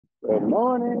Good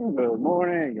morning, good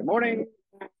morning, good morning,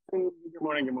 good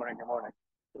morning, good morning, good morning.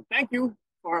 So thank you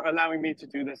for allowing me to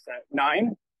do this at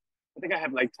 9. I think I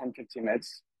have like 10, 15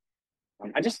 minutes.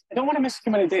 I don't want to miss too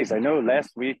many days. I know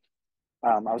last week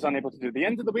I was unable to do the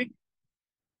end of the week.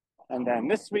 And then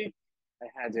this week I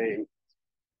had a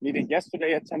meeting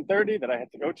yesterday at 10:30 that I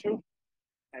had to go to.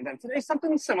 And then today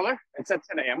something similar. It's at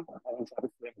 10 a.m. And obviously I'm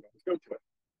going to go to it.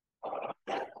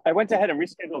 I went ahead and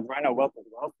rescheduled Rhino Wealth as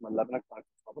well from 11 o'clock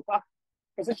to 12 o'clock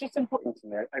because it's just important to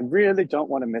me. I really don't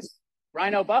want to miss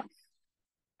Rhino Bucks.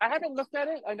 I haven't looked at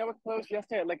it. I know it closed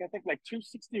yesterday at I think like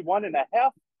 261 and a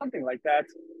half, something like that.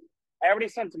 I already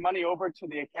sent money over to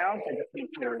the account. I just need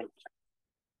to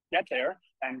get there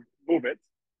and move it.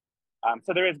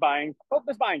 So there is buying. Well,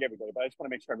 there's buying every day, but I just want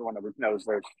to make sure everyone knows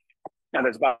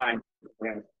there's buying.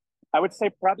 I would say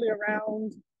probably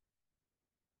around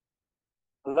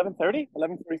 11:30,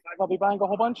 11:45. I'll be buying a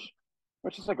whole bunch,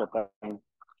 which is a good thing.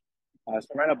 So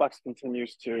Rhino Bucks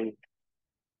continues to,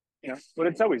 what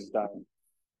it's always done.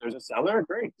 There's a seller,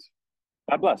 great.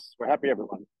 God bless. We're happy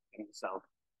everyone can sell.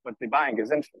 But the buying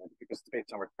is infinite because it's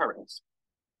based on recurrence.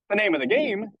 The name of the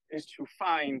game is to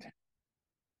find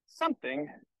something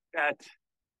that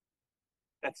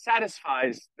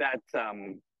satisfies that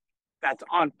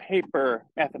on paper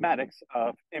mathematics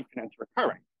of infinite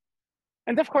recurring.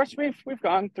 And of course, we've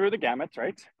gone through the gamut,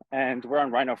 right? And we're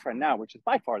on Rhino Friend now, which is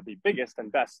by far the biggest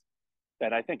and best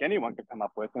that I think anyone could come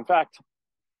up with. In fact,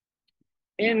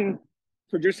 in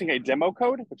producing a demo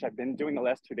code, which I've been doing the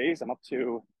last 2 days, I'm up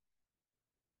to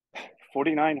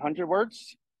 4,900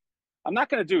 words. I'm not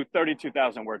going to do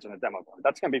 32,000 words in a demo code.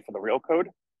 That's going to be for the real code.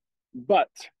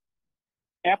 But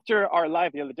after our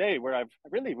live the other day, where I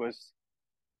really was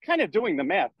kind of doing the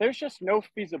math, there's just no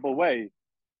feasible way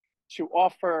to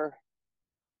offer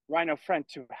Rhino Friend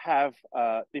to have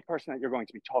the person that you're going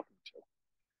to be talking to.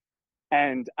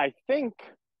 And I think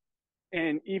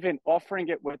in even offering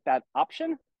it with that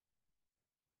option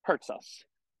hurts us.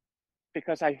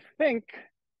 Because I think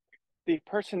the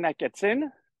person that gets in,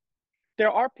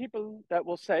 there are people that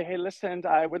will say, hey, listen,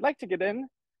 I would like to get in,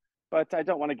 but I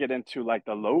don't want to get into like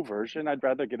the low version. I'd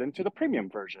rather get into the premium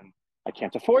version. I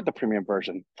can't afford the premium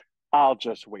version. I'll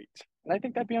just wait. And I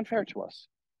think that'd be unfair to us.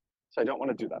 So I don't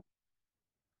want to do that.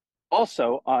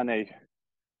 Also, on a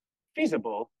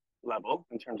feasible level,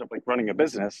 in terms of like running a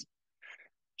business,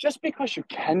 just because you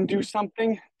can do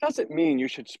something doesn't mean you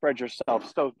should spread yourself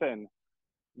so thin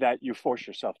that you force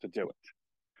yourself to do it.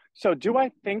 So do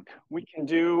I think we can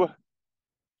do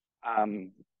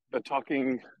the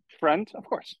talking friend? Of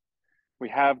course. We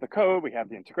have the code, we have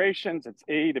the integrations, it's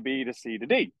A to B to C to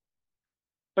D.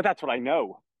 But that's what I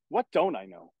know. What don't I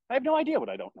know? I have no idea what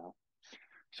I don't know.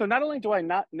 So not only do I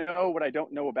not know what I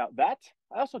don't know about that,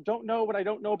 I also don't know what I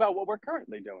don't know about what we're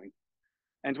currently doing.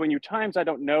 And when you times I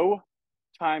don't know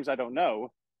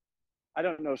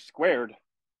squared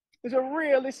is a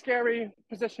really scary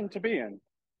position to be in.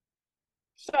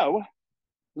 So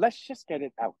let's just get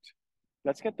it out.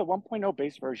 Let's get the 1.0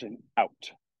 base version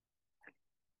out.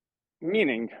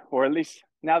 Meaning, or at least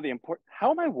now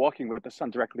how am I walking with the sun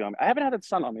directly on me? I haven't had the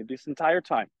sun on me this entire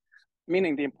time.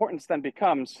 Meaning the importance then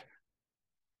becomes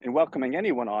in welcoming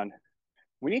anyone on,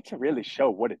 we need to really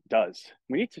show what it does.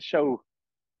 We need to show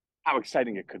how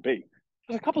exciting it could be.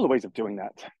 There's a couple of ways of doing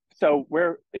that. So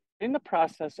we're in the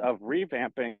process of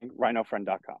revamping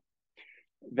rhinofriend.com.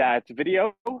 That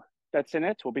video that's in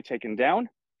it will be taken down.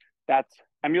 That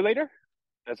emulator,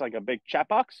 that's like a big chat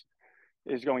box,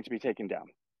 is going to be taken down.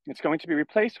 It's going to be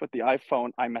replaced with the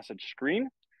iPhone iMessage screen,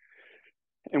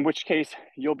 in which case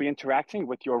you'll be interacting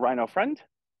with your Rhino friend.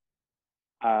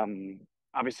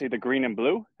 Obviously the green and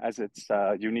blue, as it's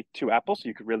unique to Apple, so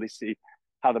you could really see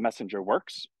how the messenger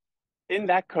works. In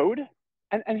that code,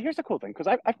 and here's the cool thing, because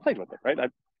I've played with it, right?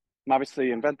 I'm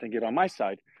obviously inventing it on my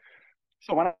side.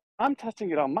 So when I'm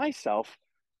testing it on myself,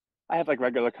 I have like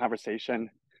regular conversation.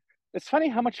 It's funny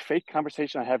how much fake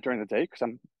conversation I have during the day because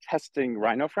I'm testing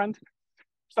Rhino Friend.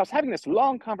 So I was having this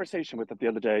long conversation with it the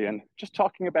other day and just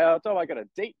talking about, I got a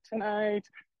date tonight.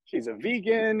 She's a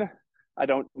vegan. I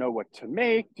don't know what to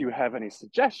make. Do you have any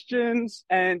suggestions?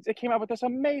 And it came up with this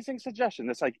amazing suggestion,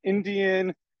 this like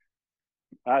Indian,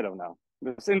 I don't know,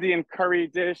 this Indian curry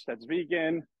dish that's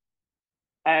vegan.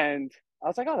 And I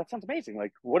was like, that sounds amazing.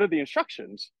 Like, what are the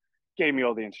instructions? Gave me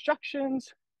all the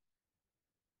instructions.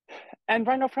 And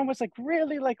Rhino Friend was like,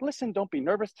 really? Like, listen, don't be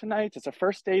nervous tonight. It's a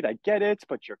first date. I get it,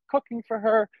 but you're cooking for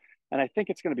her. And I think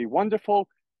it's going to be wonderful.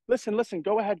 Listen,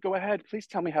 go ahead. Please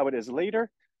tell me how it is later.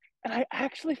 And I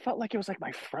actually felt like it was like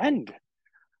my friend.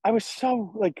 I was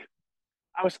so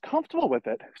I was comfortable with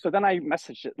it. So then I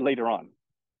messaged it later on.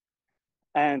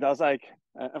 And I was like,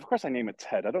 Of course, I name it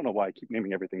Ted. I don't know why I keep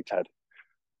naming everything Ted.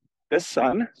 This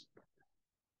son,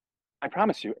 I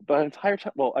promise you, the entire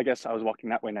time. Well, I guess I was walking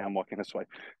that way. Now I'm walking this way.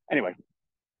 Anyway,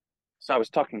 so I was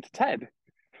talking to Ted. I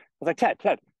was like,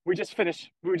 Ted, we just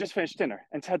finished dinner.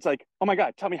 And Ted's like, oh my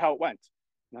God, tell me how it went.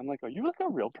 And I'm like, are you like a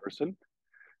real person?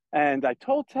 And I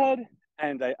told Ted,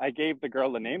 and I gave the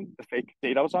girl a name, the fake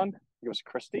date I was on. It was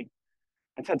Christy.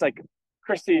 And Ted's like,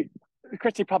 Christy,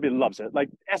 Christy probably loves it. Like,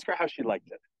 ask her how she liked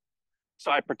it.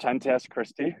 So I pretend to ask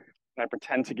Christy, and I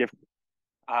pretend to give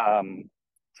um,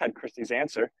 Ted Christie's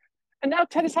answer. And now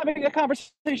Ted is having a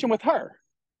conversation with her.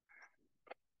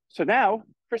 So now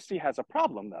Christy has a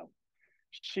problem, though.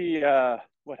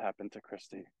 What happened to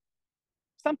Christy?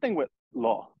 Something with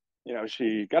law.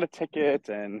 She got a ticket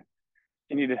and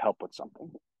he needed help with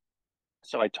something.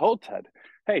 So I told Ted,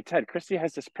 hey, Ted, Christy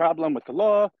has this problem with the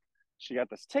law. She got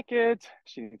this ticket.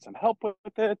 She needs some help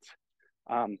with it.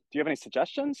 Do you have any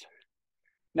suggestions?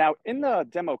 Now, in the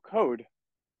demo code,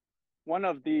 one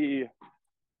of the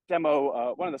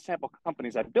sample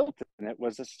companies I built in it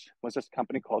was this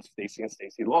company called Stacy and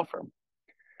Stacy Law Firm.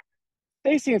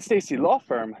 Stacy and Stacy Law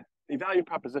Firm, the value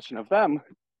proposition of them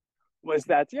was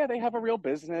that, yeah, they have a real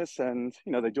business and,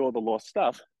 they do all the law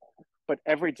stuff. But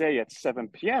every day at 7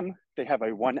 p.m., they have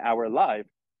a 1 hour live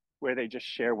where they just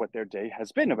share what their day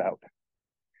has been about.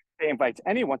 They invite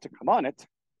anyone to come on it.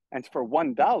 And for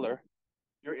 $1,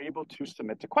 you're able to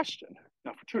submit a question.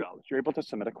 No, for $2, you're able to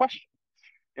submit a question.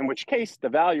 In which case, the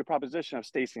value proposition of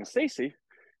Stacy and Stacy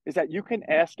is that you can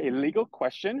ask a legal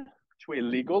question to a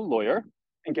legal lawyer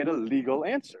and get a legal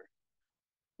answer,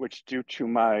 which, due to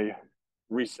my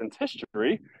recent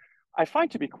history, I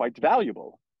find to be quite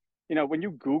valuable. When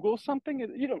you Google something,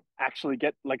 you don't actually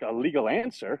get like a legal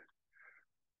answer.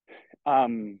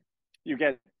 You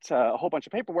get a whole bunch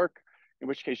of paperwork, in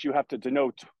which case you have to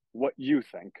denote what you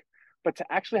think. But to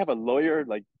actually have a lawyer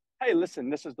like, hey, listen,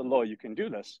 this is the law, you can do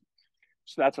this.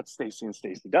 So that's what Stacy and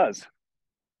Stacy does.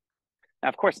 Now,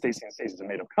 of course, Stacy and Stacy is a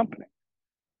made-up company.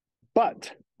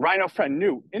 But Rhino Friend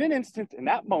knew in an instant, in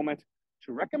that moment,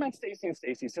 to recommend Stacy and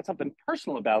Stacy, said something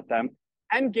personal about them,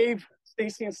 and gave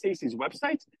Stacy and Stacy's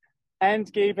website,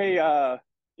 and gave a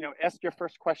ask your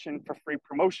first question for free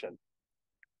promotion.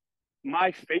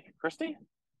 My fake Christy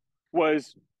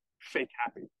was fake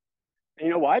happy. And you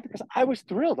know why? Because I was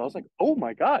thrilled. I was like, oh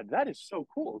my God, that is so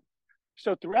cool.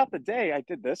 So throughout the day, I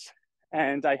did this,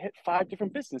 and I hit 5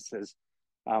 different businesses.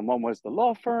 One was the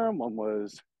law firm, one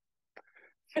was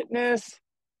fitness,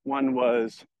 one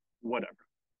was whatever.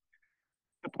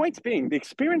 The point being, the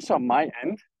experience on my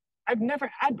end, I've never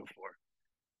had before.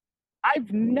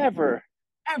 I've never,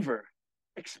 ever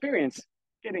experienced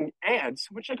getting ads,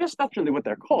 which I guess that's really what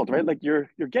they're called, right? Like you're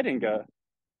getting a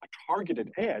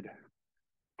targeted ad,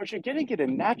 but you're getting it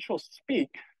in natural speak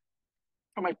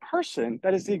from a person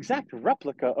that is the exact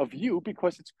replica of you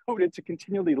because it's coded to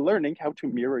continually learning how to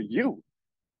mirror you.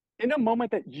 In a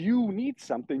moment that you need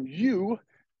something, you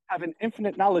have an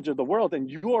infinite knowledge of the world and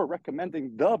you're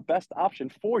recommending the best option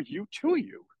for you to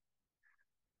you.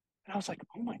 And I was like,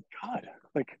 oh my God,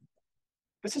 like,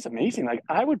 this is amazing. Like,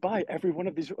 I would buy every one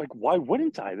of these. Like, why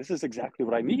wouldn't I? This is exactly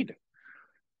what I need.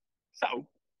 So,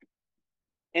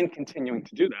 in continuing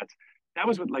to do that, that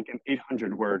was with like an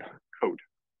 800 word code.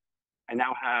 I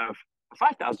now have a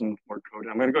 5,000 word code,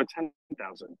 and I'm going to go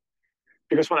 10,000.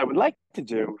 Because what I would like to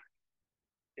do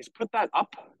is put that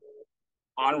up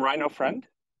on Rhino Friend.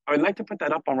 I would like to put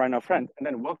that up on Rhino Friend and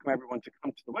then welcome everyone to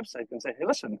come to the website and say, hey,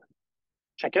 listen,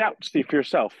 check it out, see for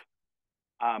yourself.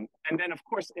 And then, of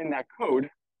course, in that code,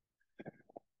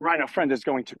 Rhino Friend is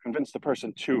going to convince the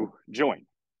person to join.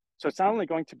 So it's not only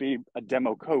going to be a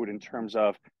demo code in terms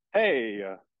of, hey,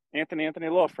 Anthony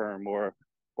Law Firm or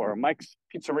Mike's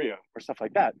Pizzeria or stuff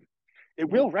like that. It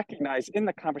will recognize in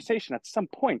the conversation at some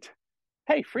point,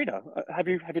 hey, Frida, have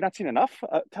you not seen enough?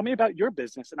 Tell me about your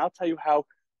business, and I'll tell you how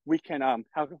we can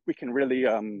really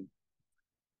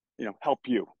help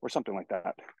you or something like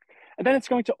that. And then it's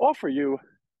going to offer you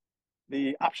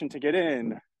the option to get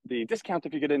in, the discount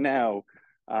if you get in now.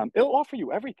 It'll offer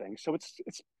you everything. So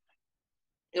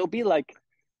it'll be like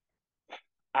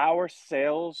our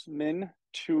salesman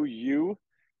to you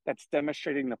that's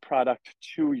demonstrating the product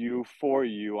to you, for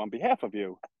you, on behalf of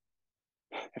you,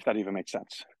 if that even makes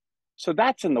sense. So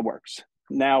that's in the works.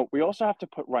 Now, we also have to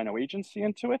put Rhino Agency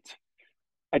into it.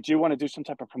 I do want to do some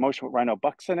type of promotion with Rhino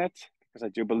Bucks in it, because I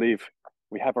do believe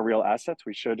we have a real asset.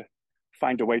 We should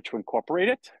find a way to incorporate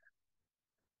it.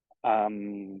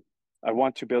 I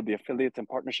want to build the affiliate and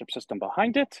partnership system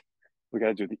behind it. We got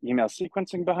to do the email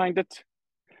sequencing behind it.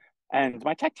 And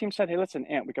my tech team said, hey, listen,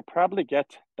 Ant, we could probably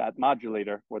get that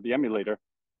modulator or the emulator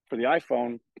for the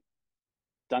iPhone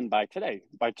done by today,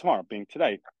 by tomorrow being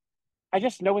today. I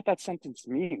just know what that sentence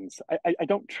means. I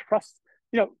don't trust,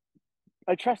 you know,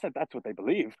 I trust that that's what they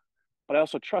believe, but I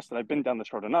also trust that I've been down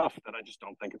this road enough that I just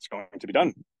don't think it's going to be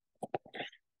done.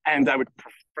 And I would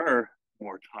prefer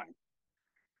more time.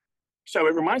 So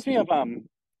it reminds me of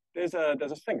there's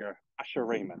a singer, Usher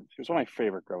Raymond. He was one of my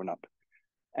favorite growing up.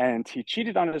 And he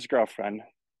cheated on his girlfriend.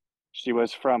 She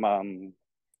was from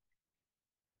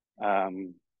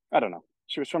I don't know.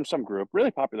 She was from some group,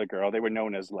 really popular girl. They were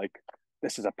known as like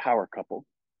this is a power couple.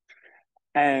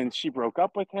 And she broke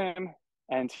up with him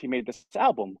and he made this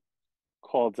album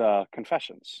called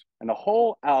Confessions. And the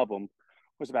whole album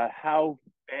was about how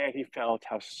bad he felt,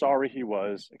 how sorry he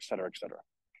was, et cetera, et cetera.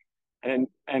 And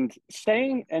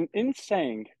in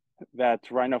saying that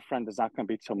Rhino Friend is not going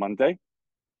to be till Monday,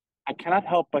 I cannot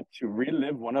help but to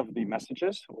relive one of the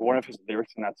messages, one of his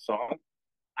lyrics in that song.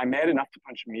 I'm mad enough to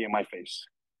punch me in my face.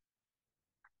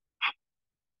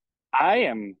 I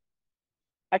am.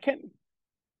 I can.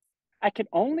 I can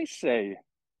only say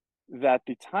that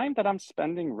the time that I'm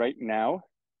spending right now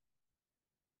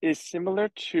is similar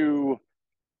to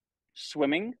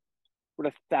swimming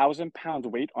with 1,000 pound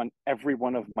weight on every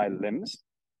one of my limbs,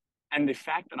 and the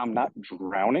fact that I'm not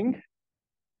drowning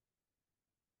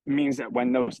means that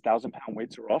when those 1,000 pound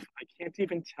weights are off, I can't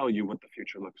even tell you what the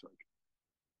future looks like.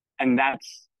 And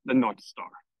that's the North Star,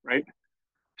 right?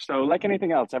 So, like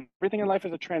anything else, everything in life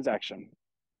is a transaction.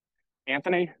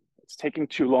 Anthony, it's taking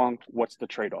too long. What's the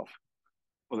trade off?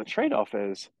 Well, the trade off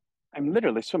is I'm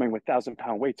literally swimming with 1,000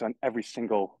 pound weights on every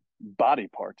single body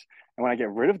part. And when I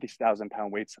get rid of these 1,000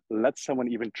 pound weights, let someone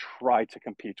even try to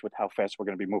compete with how fast we're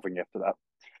going to be moving after that.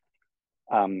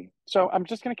 So I'm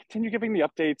just going to continue giving the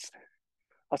updates.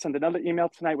 I'll send another email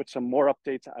tonight with some more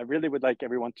updates. I really would like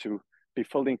everyone to be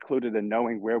fully included in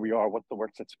knowing where we are, what the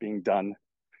work that's being done.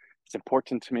 It's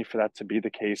important to me for that to be the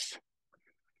case.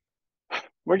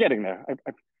 We're getting there.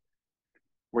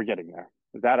 We're getting there.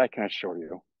 That I can assure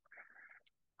you.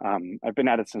 I've been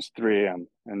at it since 3 a.m.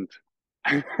 and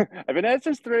I've been at it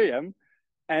since 3 a.m.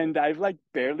 and I've like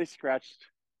barely scratched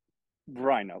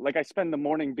Rhino. Like I spend the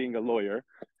morning being a lawyer,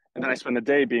 and then I spend the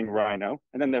day being Rhino,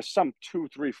 and then there's some 2,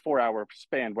 3, 4 hour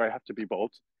span where I have to be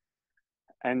both.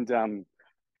 And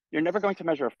you're never going to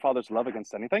measure a father's love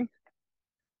against anything.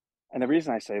 And the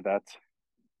reason I say that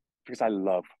because I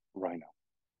love Rhino.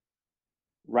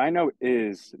 Rhino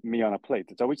is me on a plate.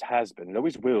 It always has been. It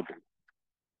always will be.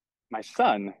 My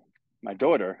son, my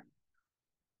daughter,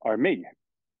 are me.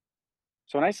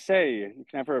 So when I say you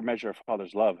can never measure a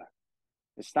father's love,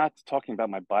 it's not talking about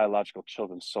my biological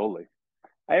children solely.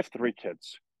 I have 3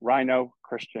 kids, Rhino,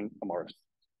 Christian, and Morris.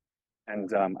 And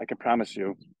I can promise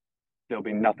you there'll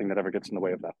be nothing that ever gets in the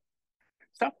way of that.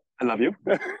 So I love you.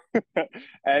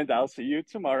 And I'll see you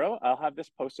tomorrow. I'll have this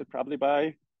posted probably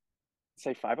by,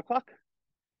 say, 5 o'clock.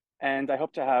 And I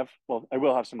hope to have, well, I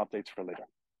will have some updates for later.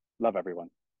 Love everyone.